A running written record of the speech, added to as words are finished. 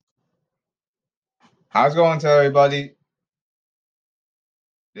How's it going to everybody?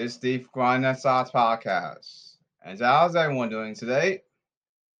 This is Steve Grind That Sauce Podcast. And how's everyone doing today?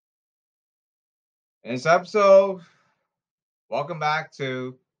 In this episode, welcome back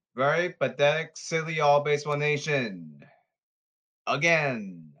to Very Pathetic Silly All Baseball Nation.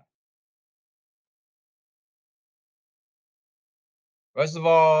 Again. First of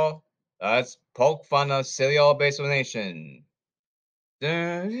all, let's poke fun of Silly All Baseball Nation.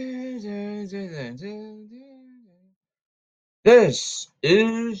 This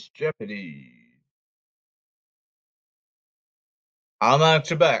is Jeopardy! I'm Alex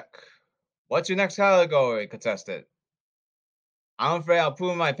Trebek. What's your next category, contestant? I'm afraid I'll poo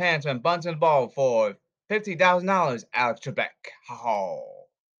in my pants when bunting the ball for $50,000, Alex Trebek. Oh,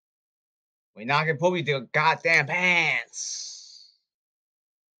 we're not gonna poop your goddamn pants.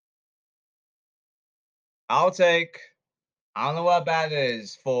 I'll take, I don't know what bad it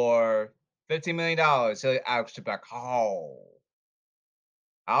is, for $15 million, Alex Trebek. Oh,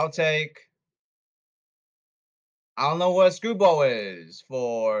 I'll take, I don't know what a screwball is,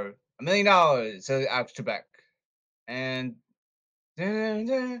 for $1 million, Alex Trebek. And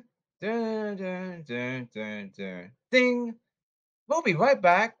ding. We'll be right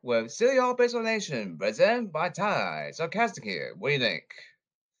back with Silly All Baseball Nation, presented by Ty. Sarcastic here. What do you think?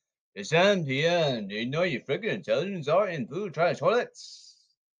 It's 7 p.m. Do you know your freaking intelligence are in food trash toilets?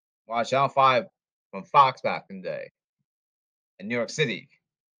 Watch Channel 5 from Fox back in the day in New York City.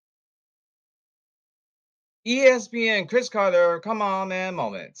 ESPN Chris Carter, come on man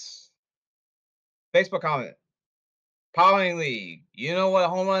moments. Facebook comment. Power League, you know what a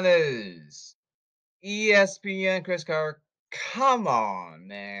home run is. ESPN Chris Carter, come on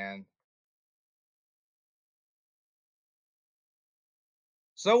man.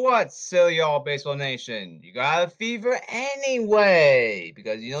 So what, silly all baseball nation? You got a fever anyway,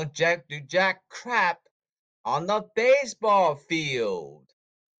 because you don't do jack crap on the baseball field.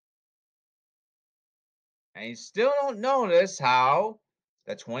 And you still don't notice how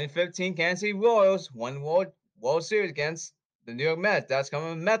the 2015 Kansas City Royals won World Series against the New York Mets. That's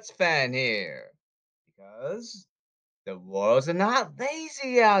coming a Mets fan here. Because the Royals are not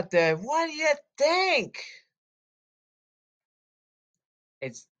lazy out there. What do you think?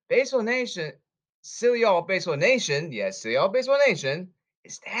 It's Baseball Nation, silly all Baseball Nation. Yes, silly all Baseball Nation.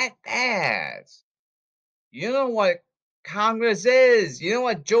 Is that bad? You know what Congress is. You know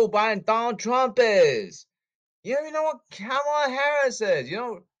what Joe Biden, Donald Trump is. You don't even know what Kamala Harris is. You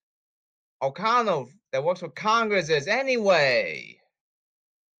know O'Connell that works for Congress is anyway.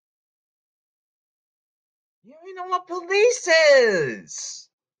 You don't even know what police is.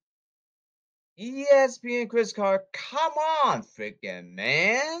 ESPN Chris Carr, come on, freaking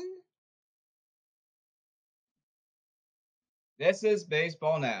man. This is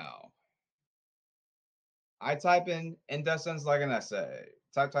baseball now. I type in indecence like an essay.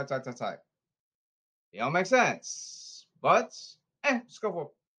 Type. It don't make sense. But, let's go for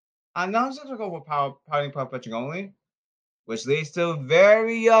I'm not just gonna go for power pitching only, which leads to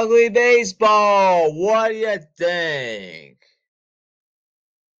very ugly baseball. What do you think?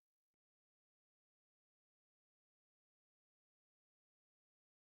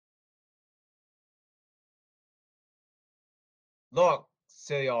 Look,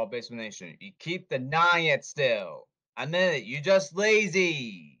 silly all baseball nation, you keep denying it still. Admit it, you just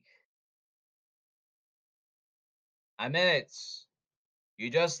lazy. Admit it. You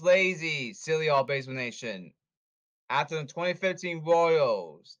just lazy, silly all baseball nation. After the 2015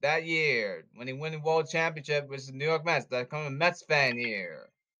 Royals that year, when he won the World Championship with the New York Mets, that come a Mets fan here.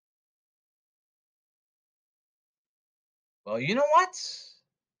 Well, you know what?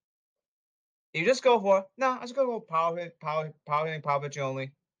 You just go for no. I just go for power pitching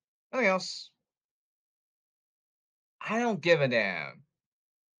only. Nothing else. I don't give a damn.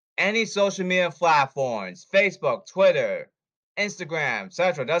 Any social media platforms, Facebook, Twitter, Instagram,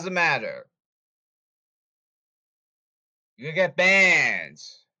 etc. Doesn't matter. You can get banned.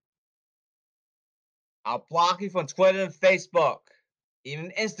 I'll block you from Twitter and Facebook,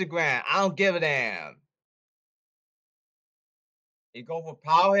 even Instagram. I don't give a damn. You go for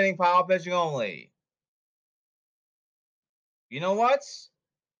power pitching only. You know what?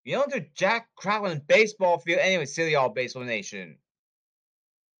 You don't do jack crap on the baseball field anyway, silly all baseball nation.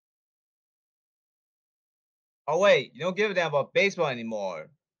 Oh wait, you don't give a damn about baseball anymore.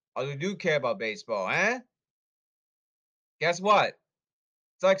 Or you do care about baseball, eh? Guess what?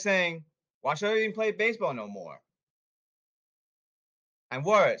 It's like saying, why should I even play baseball no more? And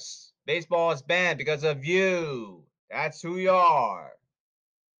worse, baseball is banned because of you. That's who you are.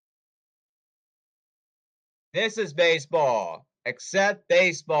 This is baseball. Accept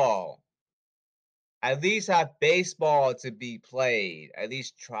baseball. At least have baseball to be played. At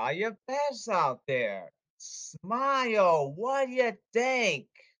least try your best out there. Smile. What do you think?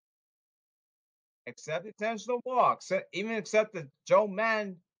 Accept intentional walks. Even accept the Joe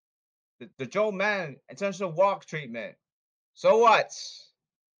Man, the Joe Man intentional walk treatment. So what?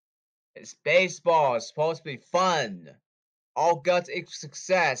 It's baseball. It's supposed to be fun. All guts equals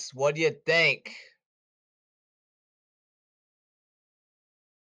success. What do you think?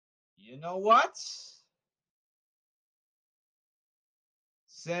 You know what?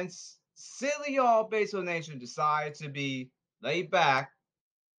 Since silly all baseball nation decided to be laid back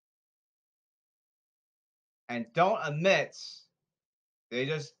and don't admit you're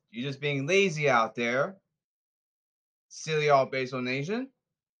just being lazy out there, silly all baseball nation.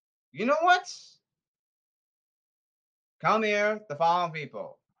 You know what? Come here, the following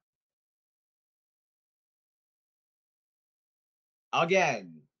people.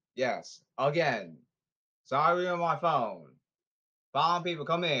 Again. Yes, again. Sorry on my phone. Following people,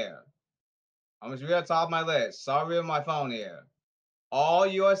 come here. I'm just read at the top of my list. Sorry on my phone here. All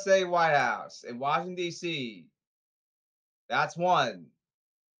USA White House in Washington, D.C. That's one.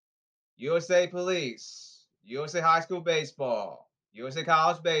 USA Police. USA High School Baseball. USA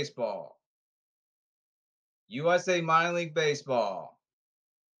College Baseball. USA Minor League Baseball.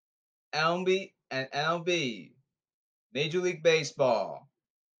 MLB and MLB. Major League Baseball.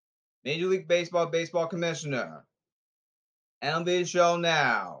 Major League Baseball Baseball Commissioner. MLB Show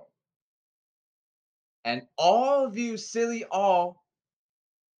Now. And all of you silly all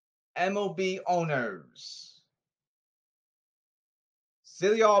MLB owners.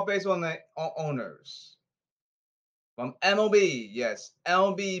 Silly all baseball owners. From MLB, yes,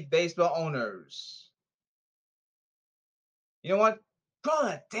 MLB baseball owners. You know what? Grow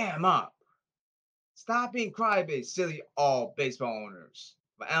that damn up. Stop being crybaby, silly all baseball owners.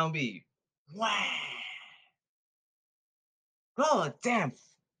 From MLB. Wow. Grow that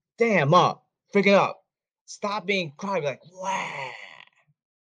damn up. Freaking up. Stop being crybaby like wow.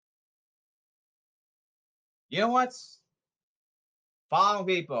 You know what? Following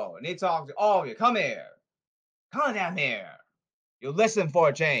people, need to talk to all of you. Come here. Come down here. You listen for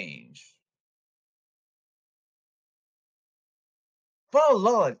a change. For the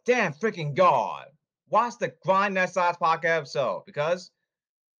Lord damn freaking God. Watch the Grind That Size podcast episode because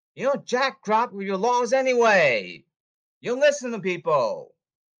you don't jack crap with your laws anyway. You listen to people.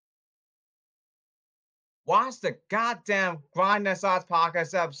 Watch the goddamn Grind That Size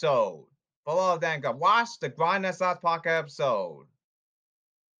podcast episode. For the Lord damn God. Watch the Grind That Size podcast episode.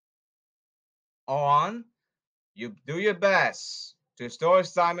 On You Do Your Best to restore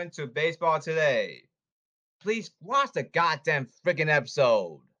excitement to baseball today. Please watch the goddamn freaking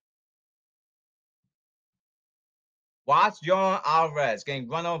episode. Watch Yordan Alvarez getting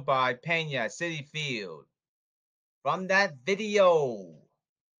run over by Pena at Citi Field. From that video.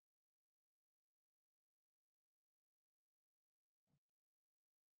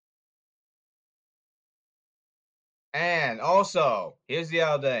 And also, here's the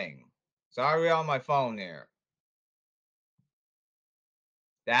other thing. Sorry on my phone here.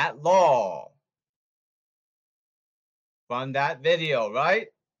 That law from that video, right?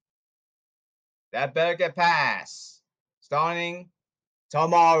 That better get passed. Starting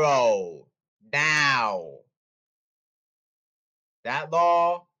tomorrow. Now. That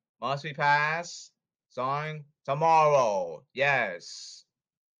law must be passed. Starting tomorrow. Yes.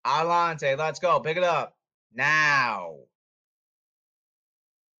 Adelante, let's go. Pick it up. Now.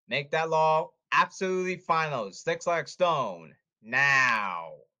 Make that law absolutely final. Sticks like stone.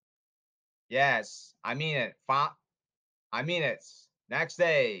 Now. Yes, I mean it. I mean it. Next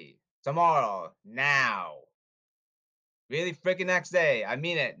day. Tomorrow. Now. Really freaking next day. I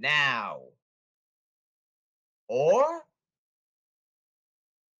mean it. Now. Or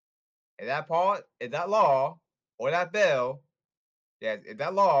if that law, or that bill, yeah, if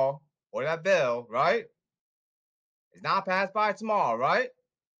that law or that bill, right, is not passed by tomorrow, right?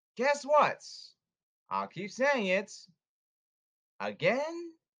 Guess what? I'll keep saying it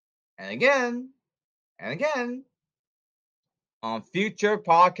again and again and again on future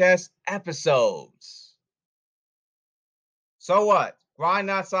podcast episodes. So what? Grind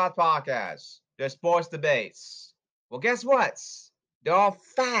That Size podcast. They're sports debates. Well, guess what? They're all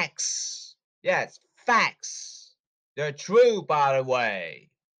facts. Yes, facts. They're true, by the way.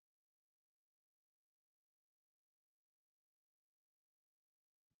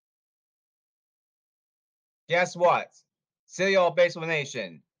 Guess what? Silly old baseball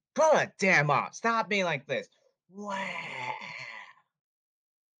nation. Grow a damn up. Stop being like this. Wow.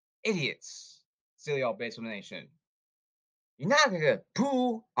 Idiots. Silly old baseball nation. You're not gonna get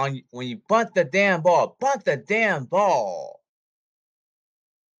poo on when you bunt the damn ball. Bunt the damn ball.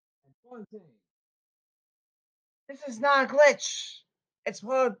 Bunting. This is not a glitch. It's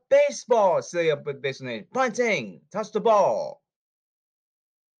part of baseball. Silly up with baseball. Bunting. Touch the ball.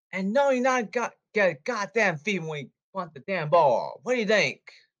 And no, you're not get a goddamn fever when you bunt the damn ball. What do you think?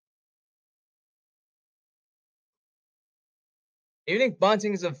 If you think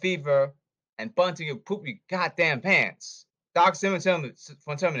bunting is a fever and bunting you poop your goddamn pants, Doc Simmons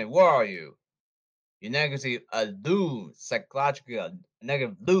from Terminator, where are you? You're negative a loon, psychologically a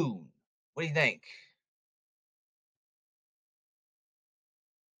negative loon. What do you think?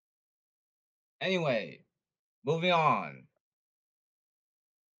 Anyway, moving on.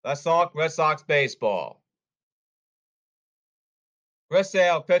 Let's talk Red Sox baseball. Chris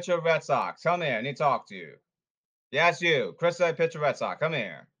Sale, pitcher Red Sox. Come here, I need to talk to you. Yes, you. Chris Sale, pitcher Red Sox. Come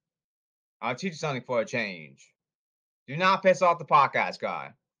here. I'll teach you something for a change. Do not piss off the podcast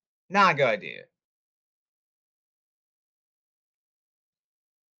guy. Not a good idea.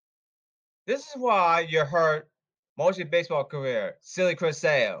 This is why you hurt most of your baseball career, silly Chris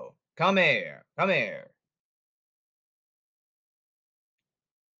Sale. Come here. Come here.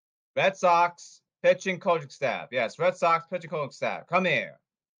 Red Sox pitching coaching staff. Yes, Red Sox pitching coaching staff. Come here.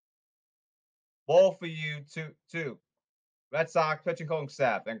 Both for you too. Red Sox pitching coaching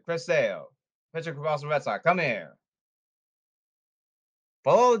staff and Chris Sale, pitching for Boston Red Sox. Come here.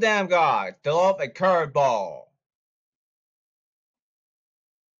 Follow the damn guy. Develop a curveball.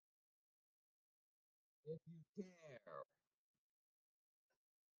 If you dare.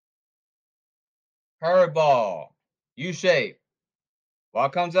 Curveball. U shape. Ball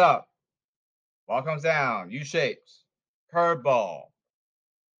comes up. Ball comes down. U shapes. Curveball.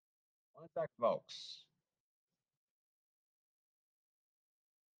 One sec, folks.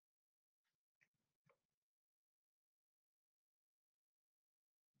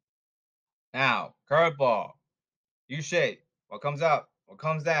 Now, curveball. U shape. What comes up? What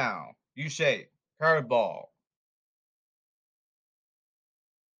comes down? U shape. Curveball.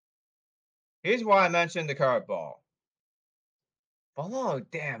 Here's why I mentioned the curveball. Follow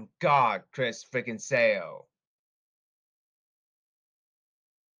damn God, Chris freaking Sale.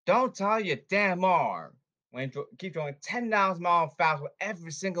 Don't tell your damn arm when you keep throwing 10,000 mile fastball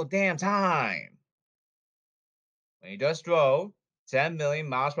every single damn time. When you just throw 10 million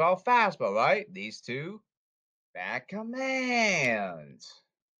miles per hour fastball, right? These two back command.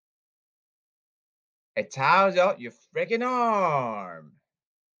 It tires out your freaking arm.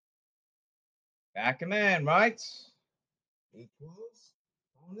 Back command, right? Equals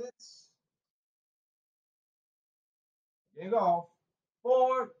opponents. Here you go.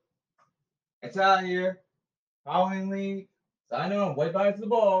 Forward. It's out of here. Following lead. Sign on. Way back to the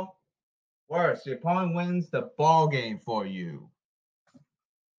ball. Worse, your opponent wins the ball game for you.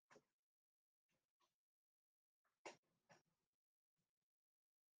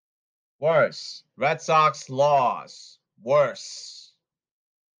 Worse, Red Sox loss. Worse.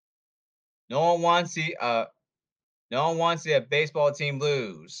 No one wants to see a baseball team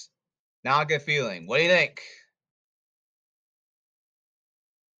lose. Not a good feeling. What do you think?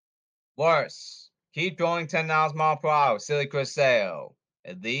 Worse, keep throwing 10,000 miles per hour, silly Chris Sale.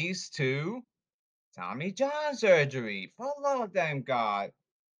 At least to Tommy John surgery. For the love of damn God.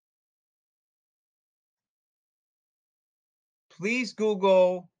 Please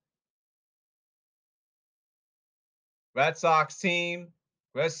Google Red Sox team,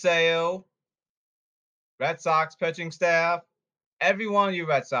 Chris Sale, Red Sox pitching staff. Every one of you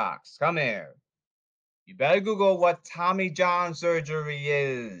Red Sox, come here. You better Google what Tommy John surgery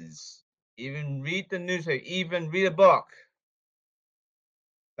is. Even read the newspaper, even read a book.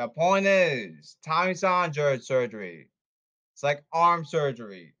 The point is, Tommy John surgery. It's like arm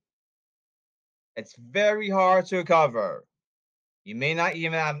surgery. It's very hard to recover. You may not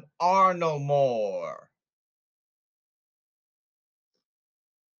even have an arm no more.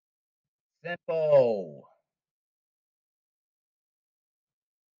 Simple.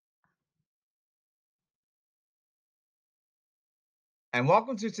 And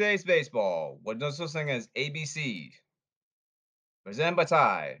welcome to today's baseball, with no such thing as ABC. Presented by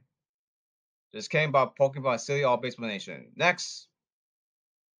Ty. Just came by Pokemon Silly All Baseball Nation. Next.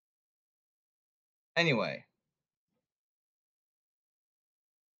 Anyway.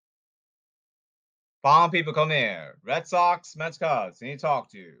 Farm people come here. Red Sox, Mets, Cubs. Need to talk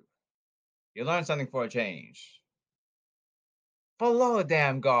to you. You learn something for a change. Follow the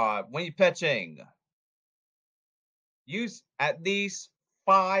damn guard when you're pitching. Use at least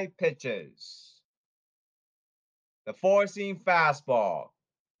 5 pitches. The 4-seam fastball.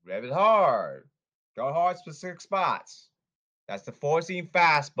 Grab it hard. Go hard specific spots. That's the 4-seam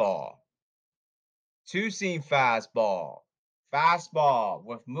fastball. 2-seam fastball. Fastball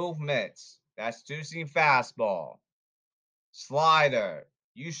with movements. That's 2-seam fastball. Slider.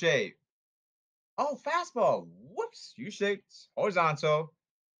 U-shape. Oh, fastball. Whoops. U-shaped. Horizontal.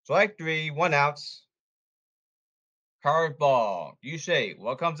 Strike 3. 1 out. Curveball. U-shape.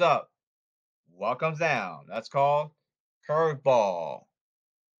 What comes up? What comes down? That's called curveball.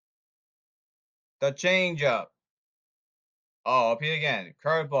 The changeup. Oh, I'll repeat again.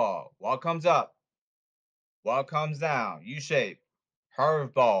 Curveball. What comes up? What comes down? U-shape.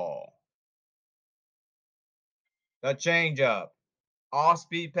 Curveball. The changeup.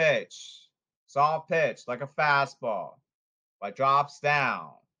 Off-speed pitch. Soft pitch like a fastball. But drops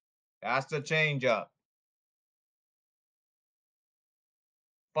down. That's the changeup.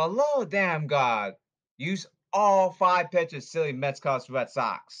 Below damn God. Use all 5 pitches, silly Mets, Cubs, Red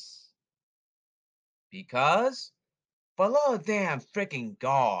Sox. Because below damn freaking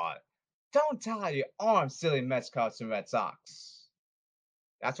God. Don't tie your arm, silly Mets, Cubs, and Red Sox.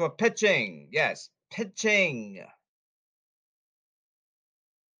 That's what pitching. Yes, pitching.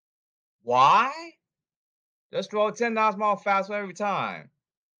 Why? Just throw 10,000-mile fastball every time.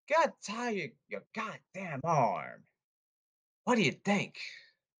 Gotta tie your goddamn arm. What do you think?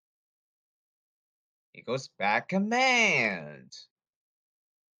 He goes back command.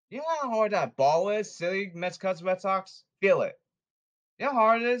 You know how hard that ball is, silly Mets, Cubs, Red Sox? Feel it. You know how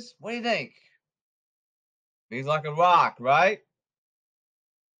hard it is? What do you think? Feels like a rock, right?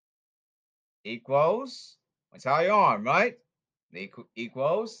 Equals. Tie your arm, right?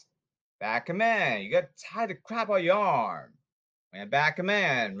 Equals. Back command. You gotta tie the crap out your arm. And back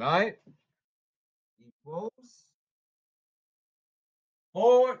command, right? Equals.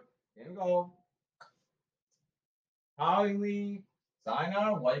 Forward. Here we go. Fouling lead. Sign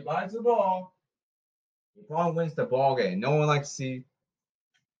on. White buys the ball. He probably wins the ball game. No one likes to see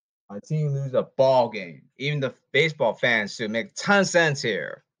a team lose a ball game. Even the baseball fans should make a ton of sense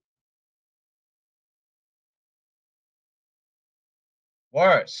here.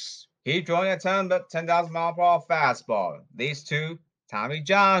 Worse. He throwing a 10,000-mile-per-hour fastball. These two, Tommy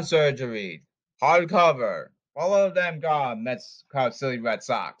John surgery. Hardcover. All of them gone. Mets, Cubs, silly Red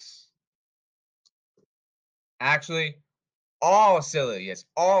Sox. Actually, all silly. Yes,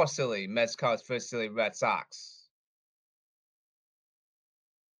 all silly. Mets, Cubs, silly Red Sox.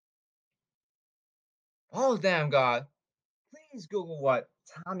 Oh, damn God. Please Google what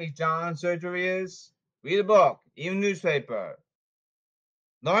Tommy John surgery is. Read a book, even newspaper.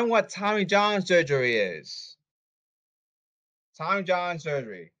 Learn what Tommy John surgery is. Tommy John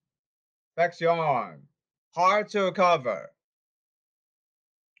surgery. Affects your arm. Hard to recover.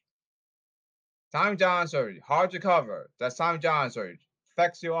 Tommy John surgery. Hard to recover. That's Tommy John surgery.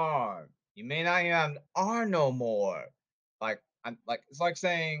 Affects your arm. You may not even have an arm no more. It's like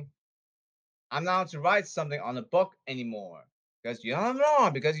saying I'm not to write something on a book anymore. Because you don't have an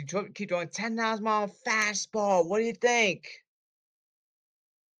arm, because you keep throwing 10,000-mile fastball. What do you think?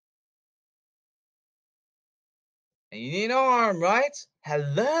 And you need an arm, right?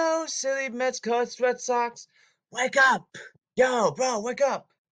 Hello, silly Mets, Cubs, Red Sox. Wake up! Yo, bro, wake up!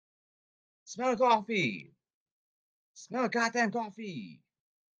 Smell coffee! Smell goddamn coffee!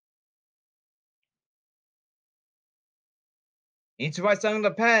 You need to write something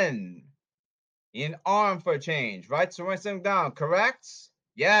with a pen. You need an arm for a change, right? So write something down, correct?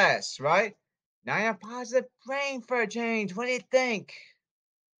 Yes, right? Now you have positive brain for a change. What do you think?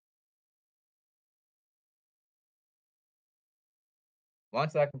 One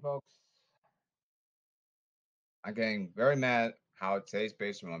second, folks. I'm getting very mad how today's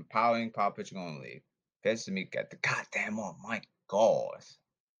based on empowering power pitching only. Pisses me get the goddamn on. My God.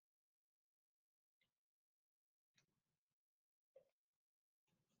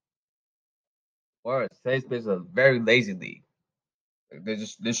 Or today's based on a very lazy league. There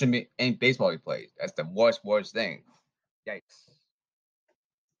shouldn't be any baseball he plays. That's the worst thing. Yikes.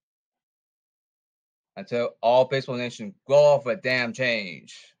 Until all baseball nation grow off a damn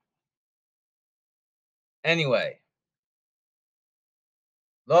change. Anyway.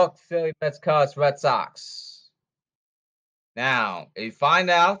 Look, Philly, Mets, Cubs, Red Sox. Now, if you find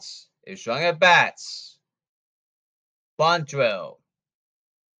out, if showing at bats, bunt drill.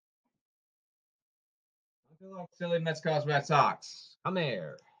 I feel like Philly, Mets, Cubs, Red Sox. Come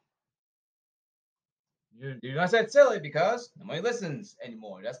here. You not said silly because nobody listens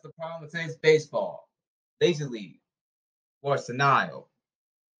anymore. That's the problem with today's baseball. Lazy league. Forced denial.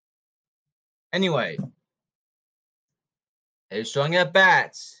 Anyway, if showing at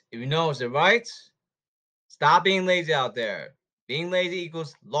bats, if you notice it, right? Stop being lazy out there. Being lazy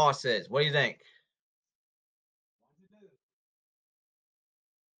equals losses. What do you think?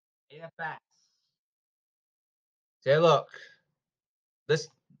 8 at bats. Say, look.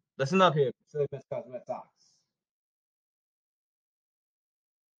 Listen up here, Philly Red Sox.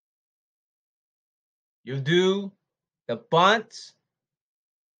 You do the bunt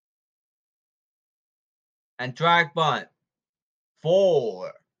and drag bunt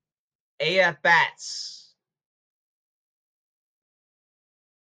for 8 at bats.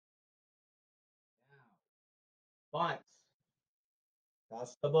 Bunt.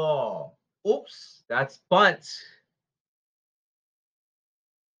 That's the ball. Oops, that's bunt.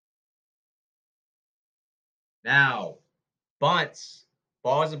 Now, bunts.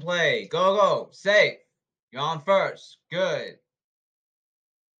 Ball's in play. Go, go. Safe. You're on first. Good.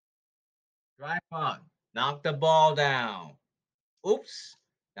 Drag bunt. Knock the ball down. Oops.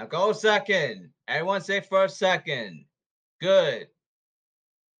 Now go second. Everyone say first, second. Good.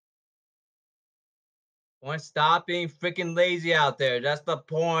 Point, stop being freaking lazy out there. That's the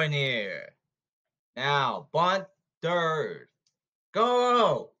point here. Now, bunt third.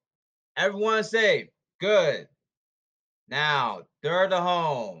 Go! Everyone safe. Good. Now, third to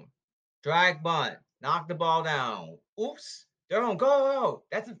home. Drag bunt. Knock the ball down. Oops. They're home. Go!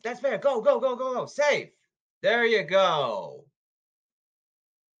 That's fair. Go, go, go, go, go. Safe. There you go.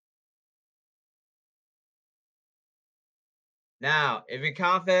 Now, if you're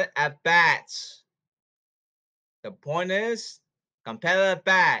confident at bats, the point is competitive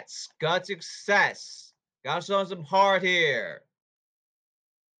bats, gut success. Gotta show some heart here.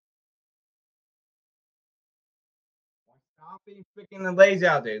 Stop being freaking lazy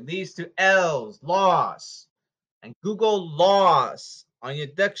out there. It leads to L's, loss. And Google loss on your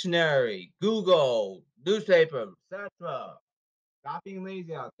dictionary, Google, newspaper, etc. Stop being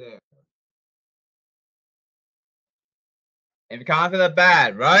lazy out there. If you're confident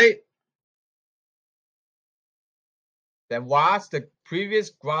bad, right? Then watch the previous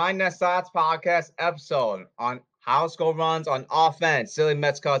Grind That Sox podcast episode on how score runs on offense. Silly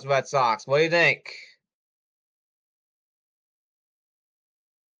Mets, Cubs, Red Sox. What do you think?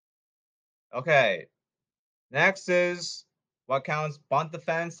 Okay. Next is what counts bunt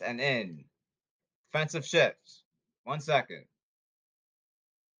defense and in. Defensive shifts. 1 second.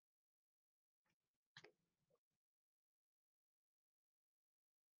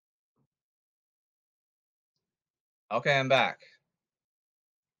 Okay, I'm back.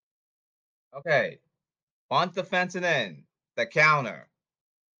 Okay. Bunt defense and in. The counter.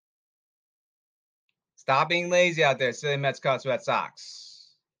 Stop being lazy out there, silly Mets, Cubs, Red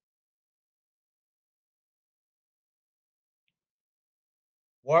Sox.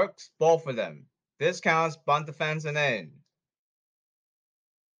 Works, both of them. This counts bunt defense and in.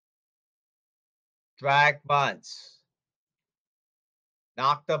 Drag bunt.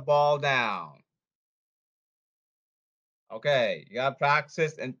 Knock the ball down. Okay, you gotta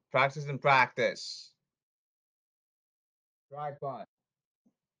practice and practice. Drag bunt.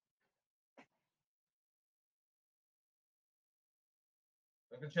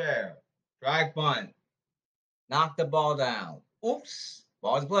 Look a chair. Drag bunt. Knock the ball down. Oops.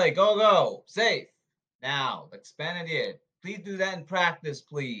 Ball's play. Go, go. Safe. Now, expand it. Please do that in practice,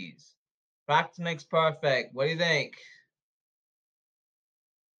 please. Practice makes perfect. What do you think?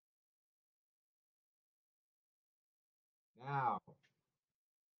 Now,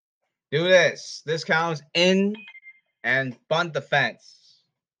 do this. This counts in and bunt defense.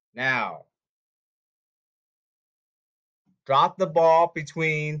 Now, drop the ball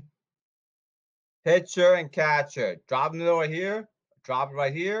between pitcher and catcher. Drop it right here, drop it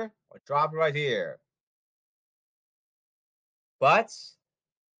right here, or drop it right here. But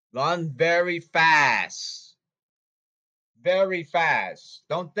run very fast. Very fast.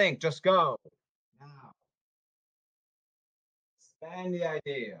 Don't think, just go. Now, expand the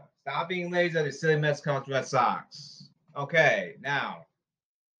idea. Stop being lazy at the silly Mets, Cubs, Red Sox. Okay, now.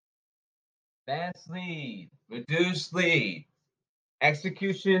 Advance lead. Reduce lead.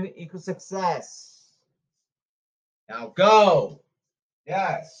 Execution equals success. Now go.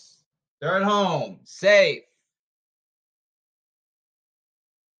 Yes. Third home. Safe.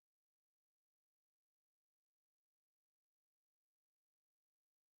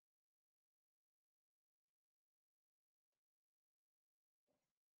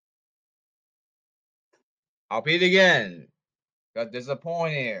 I'll repeat again. Got there's a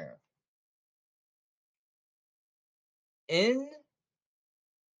point here. In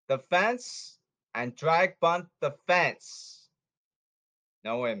the fence and drag bunt the fence.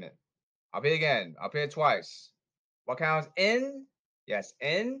 No, wait a minute. I'll repeat again. I'll repeat it twice. What counts in? Yes,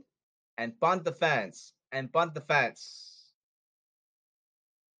 in and bunt the fence and bunt the fence.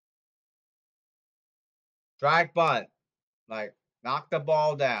 Drag bunt. Like Knock the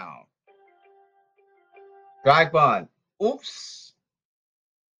ball down. Strike bunt. Oops.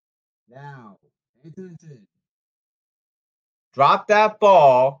 Now, pay attention. Drop that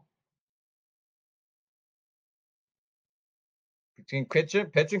ball between pitch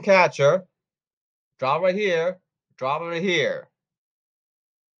and catcher. Drop right here. Drop it right here.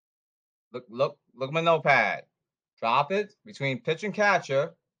 Look at my notepad. Drop it between pitch and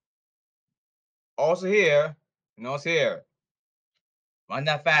catcher. Also here, and also here. Run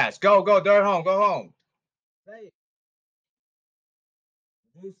that fast. Go, dirt home, go home. Hey.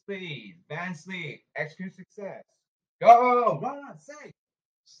 New speed, band sleep, execute success. Go, run, safe.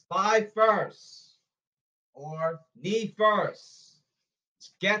 Slide first. Or knee first.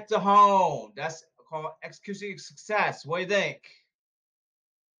 Get to home. That's called executing success. What do you think?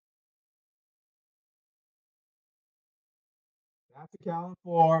 That's account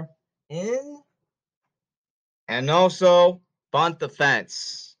for in and also bunt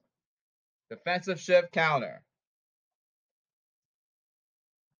defense. Defensive shift counter.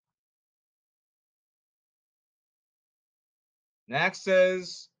 Next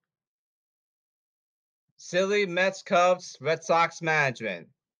is silly Mets, Cubs, Red Sox management.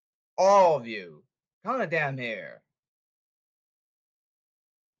 All of you, come down here.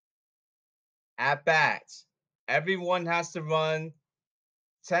 At bats, everyone has to run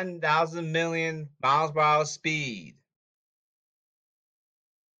 10,000 million miles per hour speed.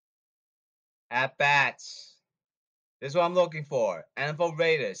 At bats. This is what I'm looking for. NFL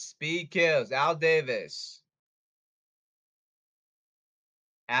Raiders, speed kills, Al Davis.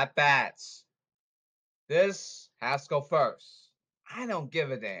 At bats. This has to go first. I don't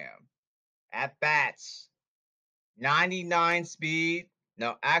give a damn. At bats. 99 speed.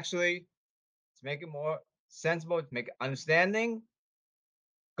 No, actually, to make it more sensible, to make it understanding,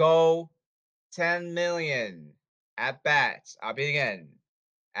 go 10 million. At bats. I'll be again.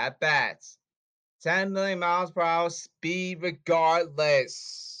 At bats. 10 million miles per hour speed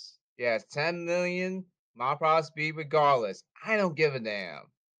regardless. Yes, 10 million mile per hour speed regardless. I don't give a damn.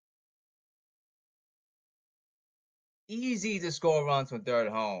 Easy to score runs from third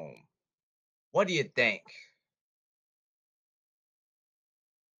home. What do you think?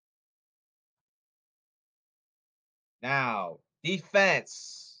 Now,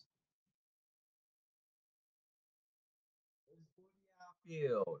 defense.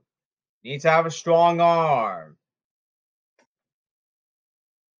 Outfield. Needs to have a strong arm.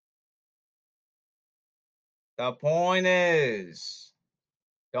 The point is,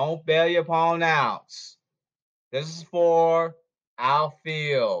 don't bail your opponent out. This is for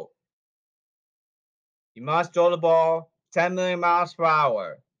outfield. You must throw the ball 10 million miles per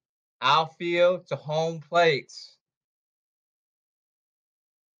hour. Outfield to home plate.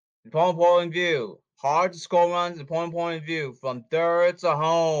 Opponent point of view. Hard to score runs, opponent point of view. From third to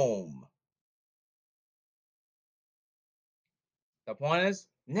home. The point is,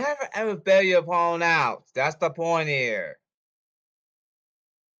 never ever bail your opponent out. That's the point here.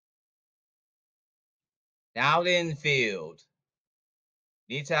 Now the infield.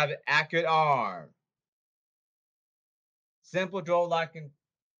 Need to have an accurate arm. Simple draw like in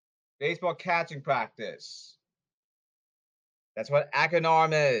baseball catching practice. That's what accurate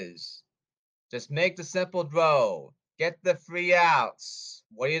arm is. Just make the simple throw. Get the 3 outs.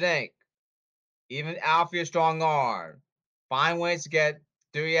 What do you think? Even outfield strong arm. Find ways to get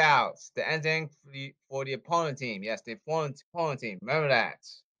 3 outs. The ending for the opponent team. Yes, the opponent team. Remember that.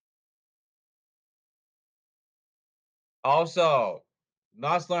 Also,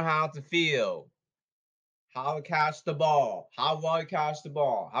 must learn how to field. How to catch the ball. How well you catch the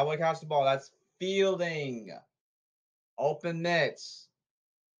ball. How well you catch the ball. That's fielding. Open mitts.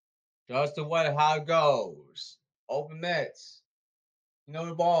 Just the way how it goes. Open mitts. You know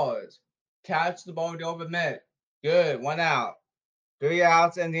the ball is. Catch the ball with the open mitt. Good. 1 out. 3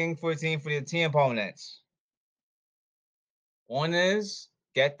 outs ending for the team opponents. One is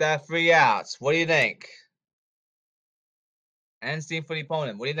get that 3 outs. What do you think? End team for the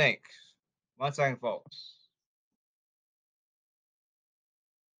opponent. What do you think? 1 second, folks.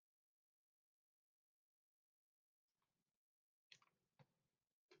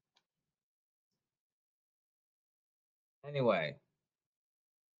 Anyway.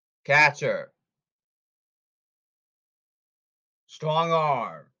 Catcher. Strong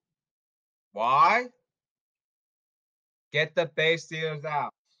arm. Why? Get the base stealers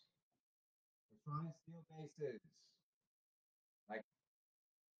out. We're trying to steal bases. Like,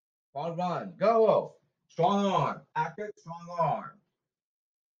 ball run. Go. Strong arm. Accurate, strong arm.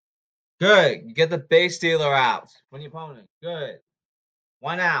 Good. You get the base stealer out from the opponent. Good.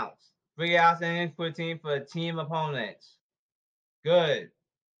 1 out. 3 outs and for the team opponents. Good.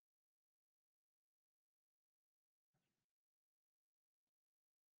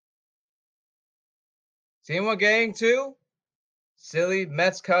 See what we're getting to? Silly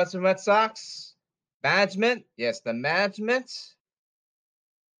Mets, Cubs, and Red Sox? Management? Yes, the management.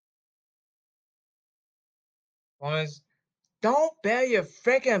 Was don't bail your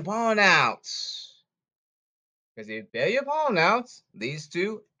freaking opponent out. Because if you bail your opponent out, leads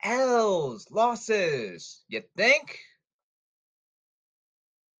to L's, losses. You think?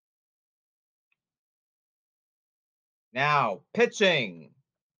 Now, pitching.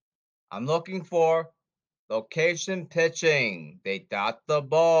 I'm looking for location pitching. They dot the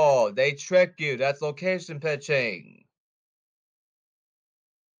ball. They trick you. That's location pitching.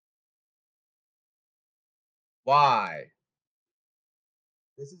 Why?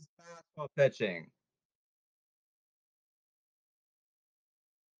 This is fastball pitching.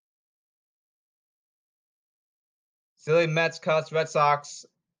 Silly Mets, Cubs, Red Sox,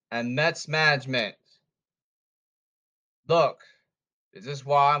 and Mets management. Look, this is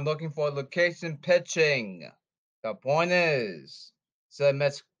why I'm looking for location pitching. The point is, silly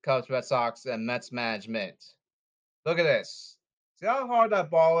Mets, Cubs, Red Sox, and Mets management. Look at this. See how hard that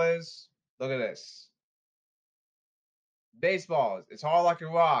ball is? Look at this. Baseball, it's hard like a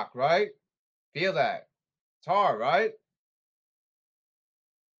rock, right? Feel that. It's hard, right?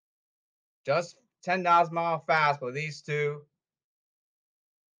 Just 10,000-mile fast, but these two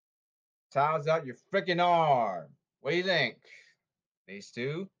times out your freaking arm. What do you think? These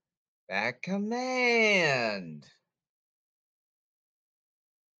two, back command.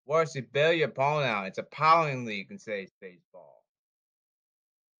 Worse, you bail your opponent out. It's a powering league, you can say it's baseball.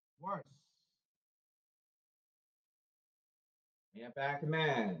 Worse. Yeah, back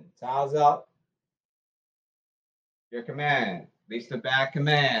command. Tiles up. Your command. Leads to back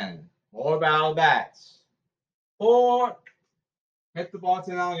command. More battle bats. 4. Hit the ball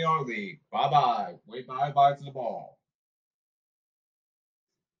 10 out of your league. Bye-bye. Wait bye-bye to the ball.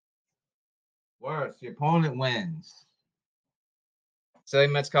 Worse, your opponent wins. Silly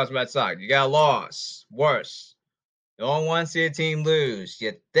Mets, Cubs, Red Sox. You got a loss. Worse. You don't want to see a team lose.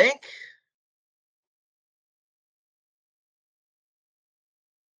 You think?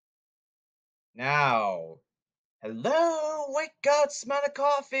 Now, hello, wake up, smell the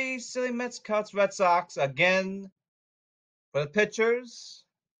coffee. Silly Mets, Cubs, Red Sox again for the pitchers.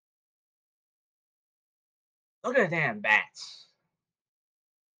 Look at the damn bats.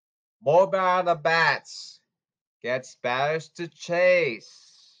 More about the bats. Gets batters to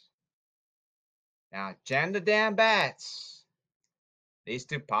chase. Now, jam the damn bats. These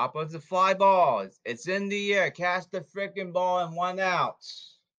two pop up the fly balls. It's in the air. Catch the freaking ball and 1 out.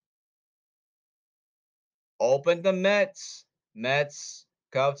 Open the Mets. Mets,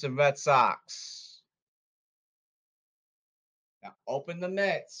 Cubs, and Red Sox. Now open the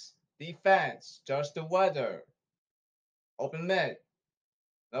Mets. Defense. Just the weather. Open the Mets.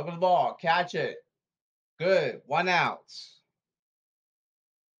 Open the ball. Catch it. Good. 1 out.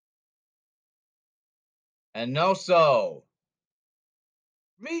 And also,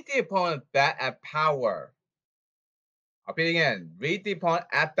 read the opponent bat at power. I'll repeat again. Read the opponent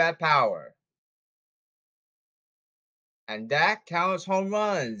at bat power. And that counts home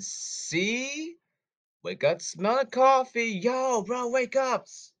runs. See? Wake up, smell the coffee. Yo, bro, wake up.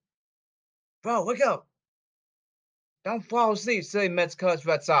 Bro, wake up. Don't fall asleep, silly Mets, Cubs,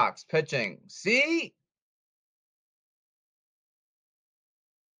 Red Sox. Pitching. See?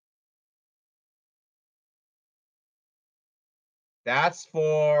 That's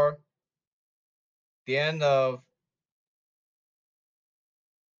for the end of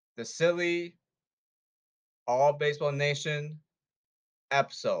the silly All Baseball Nation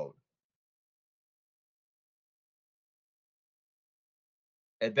episode.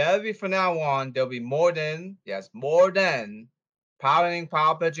 It better be from now on. There'll be more than, yes, more than power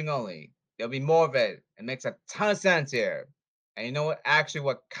pitching only. There'll be more of it. It makes a ton of sense here. And you know what? Actually,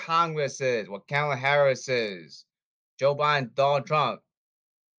 what Congress is, what Kamala Harris is, Joe Biden, Donald Trump,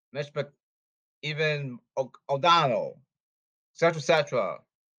 Mitch even O'Donnell, etc., etc.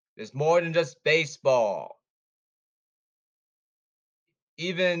 There's more than just baseball.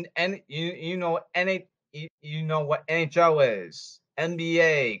 Even you know what NHL is,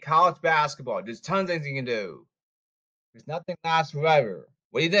 NBA, college basketball. There's tons of things you can do. There's nothing lasts forever.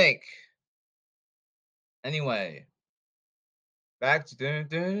 What do you think? Anyway, back to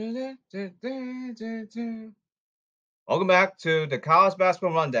welcome back to the college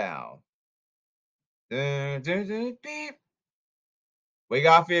basketball rundown. Beep. We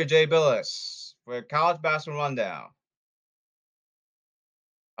got for you, Jay Billis, for a college basketball rundown.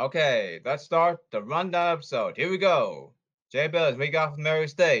 Okay, let's start the rundown episode. Here we go. Jay Bills, we got from Murray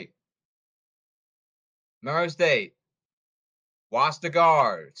State. Murray State. Watch the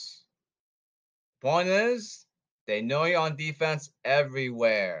guards. Point is, they know you on defense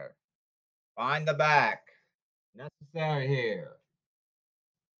everywhere. Find the back. Necessary here.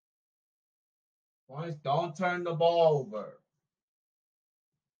 Point is, don't turn the ball over.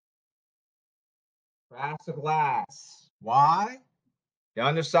 Crash the glass. Why? You're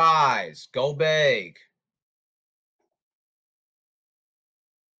undersized. Go big.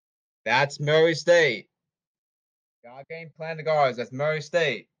 That's Murray State. Got game plan the guards. That's Murray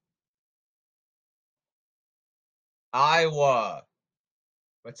State. Iowa.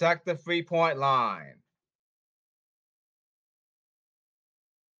 Protect the 3-point line.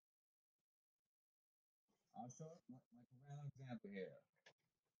 I'll show my random example here.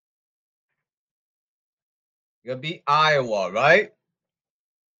 You're gonna beat Iowa, right?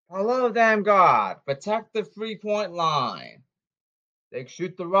 Hello, damn God. Protect the 3-point line. They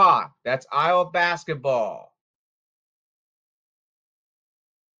shoot the rock. That's Iowa basketball.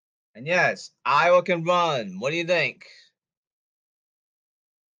 And yes, Iowa can run. What do you think?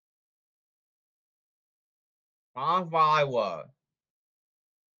 Problem for Iowa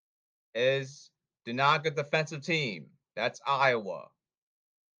is do not get defensive team. That's Iowa.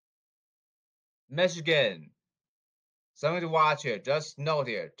 Michigan. Something to watch here. Just note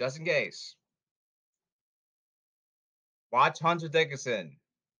here, just in case. Watch Hunter Dickinson.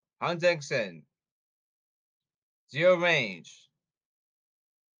 Hunter Dickinson. Zero range.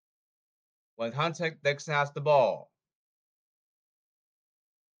 When Hunter Dickinson has the ball.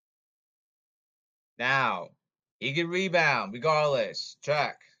 Now, he can rebound regardless.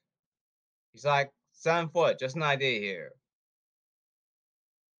 Check. He's like 7 foot. Just an idea here.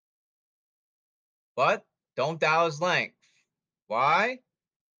 But don't doubt his length. Why?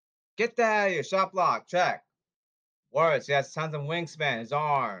 Get that out of here. Shot block. Check. Worse, he has tons of wingspan. His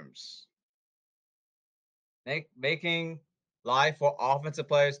arms. Making life for offensive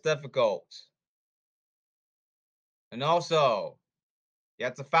players difficult. And also, you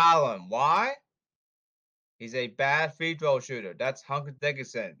have to foul him. Why? He's a bad free throw shooter. That's Hunter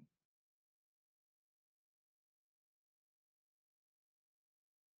Dickinson.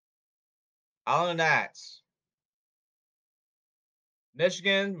 Other than that,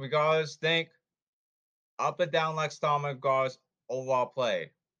 Michigan, regardless, think up and down like Starman guards overall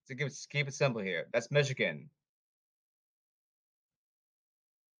play. To keep it simple here. That's Michigan.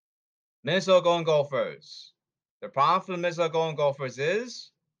 Minnesota Golden Gophers. The problem for the Minnesota Golden Gophers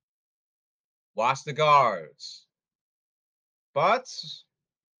is watch the guards. But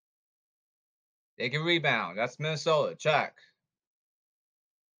they can rebound. That's Minnesota. Check.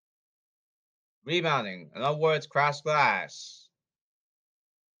 Rebounding. In other words, crash glass.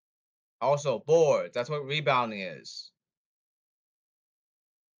 Also, boards. That's what rebounding is.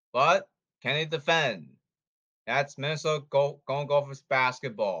 But can they defend? That's Minnesota Golden Gophers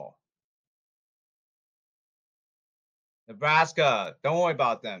basketball. Nebraska, don't worry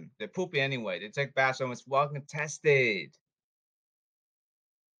about them. They're poopy anyway. They take basketball. It's well contested.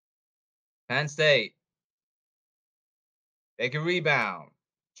 Penn State. They can rebound.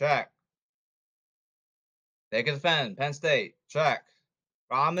 Check. They can defend. Penn State. Check.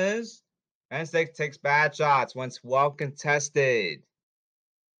 Problem is, Penn State takes bad shots when it's well contested.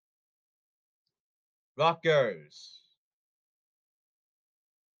 Rutgers.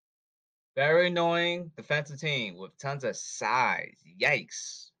 Very annoying defensive team with tons of size.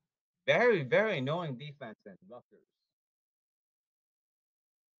 Yikes. Very, very annoying defense in Rutgers.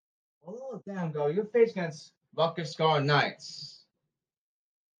 Oh, damn, go. You're facing against Rutgers Scarlet Knights.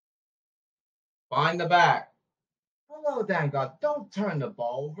 Find the back. Hello, damn, God. Don't turn the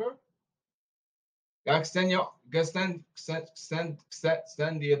ball over. Gotta extend the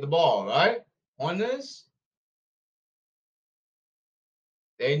ball, right? On this,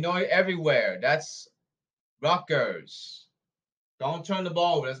 they know it everywhere. That's Rutgers. Don't turn the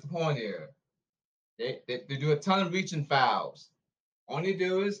ball over. That's the point here. They do a ton of reaching fouls. All you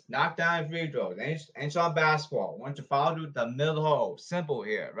do is knock down free throws. Ain't shot basketball. Once you foul through the middle hole. Simple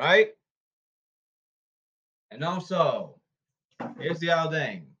here, right? And also, here's the other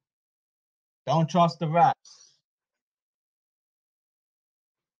thing. Don't trust the refs.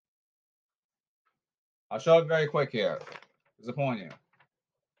 I'll show it very quick here. There's a point here.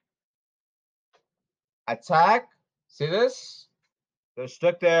 Attack. See this? The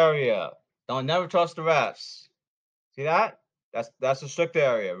strict area. Don't never trust the refs. See that? That's the strict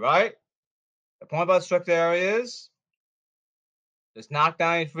area, right? The point about strict area is just knock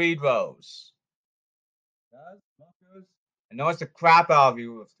down your free throws. And notice the crap out of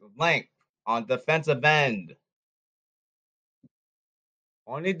you with length on defensive end.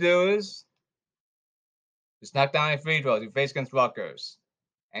 All you need to do is just knock down your free throws. You face against Rutgers.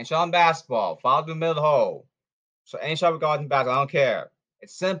 Ain't shot on basketball. Follow the middle hole. So ain't shot regarding basketball. I don't care.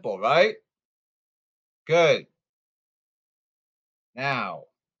 It's simple, right? Good. Now,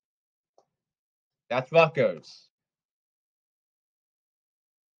 that's Rutgers.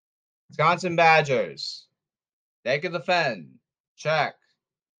 Wisconsin Badgers. They can defend. Check.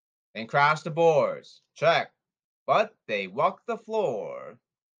 Then crash the boards. Check. But they walk the floor.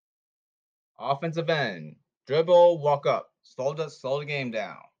 Offensive end. Dribble, walk up. Slow the game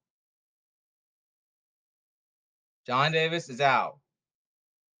down. John Davis is out.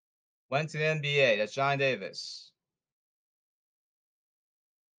 Went to the NBA. That's John Davis.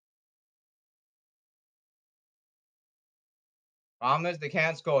 Problem is they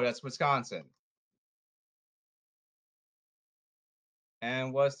can't score. That's Wisconsin.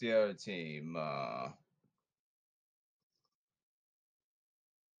 And what's the other team?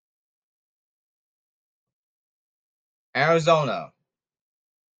 Arizona.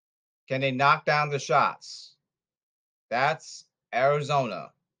 Can they knock down the shots? That's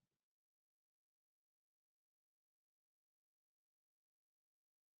Arizona.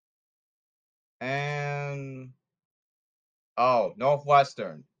 And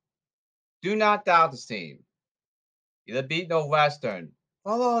Northwestern. Do not doubt this team. Either beat Northwestern.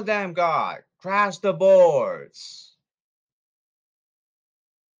 Follow them, God. Crash the boards.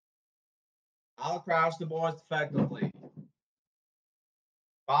 I'll crash the boards effectively.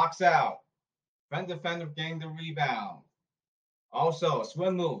 Box out. Defender getting the rebound. Also,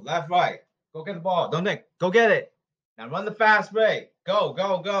 swim move, left, right. Go get the ball. Don't Nick. Go get it. Now run the fast break. Go,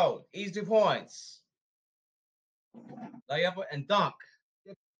 go, go. Easy points. Lay up and dunk.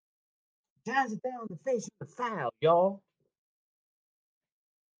 Jazz it down the face of the foul, y'all.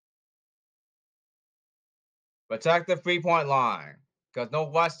 Protect the 3-point line. Because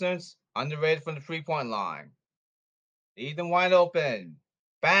Northwestern's underrated from the 3-point line. Leave them wide open.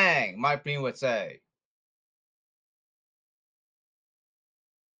 Bang, Mike Breen would say.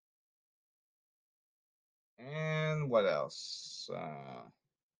 And what else?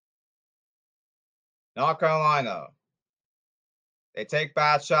 North Carolina. They take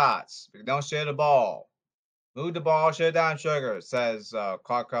bad shots. They don't share the ball. Move the ball, share down sugar, says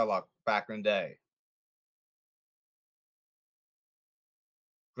Clark Kellogg back in the day.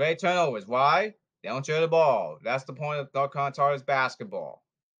 Great turnovers. Why? They don't share the ball. That's the point of North Carolina Tar Heels basketball.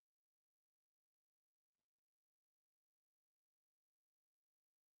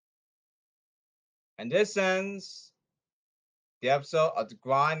 And this ends the episode of the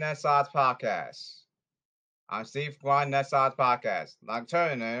Grind That Sides podcast. I'm Steve Grind That Sides podcast. Like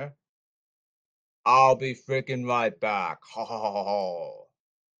Turner, I'll be freaking right back.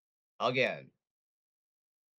 Again.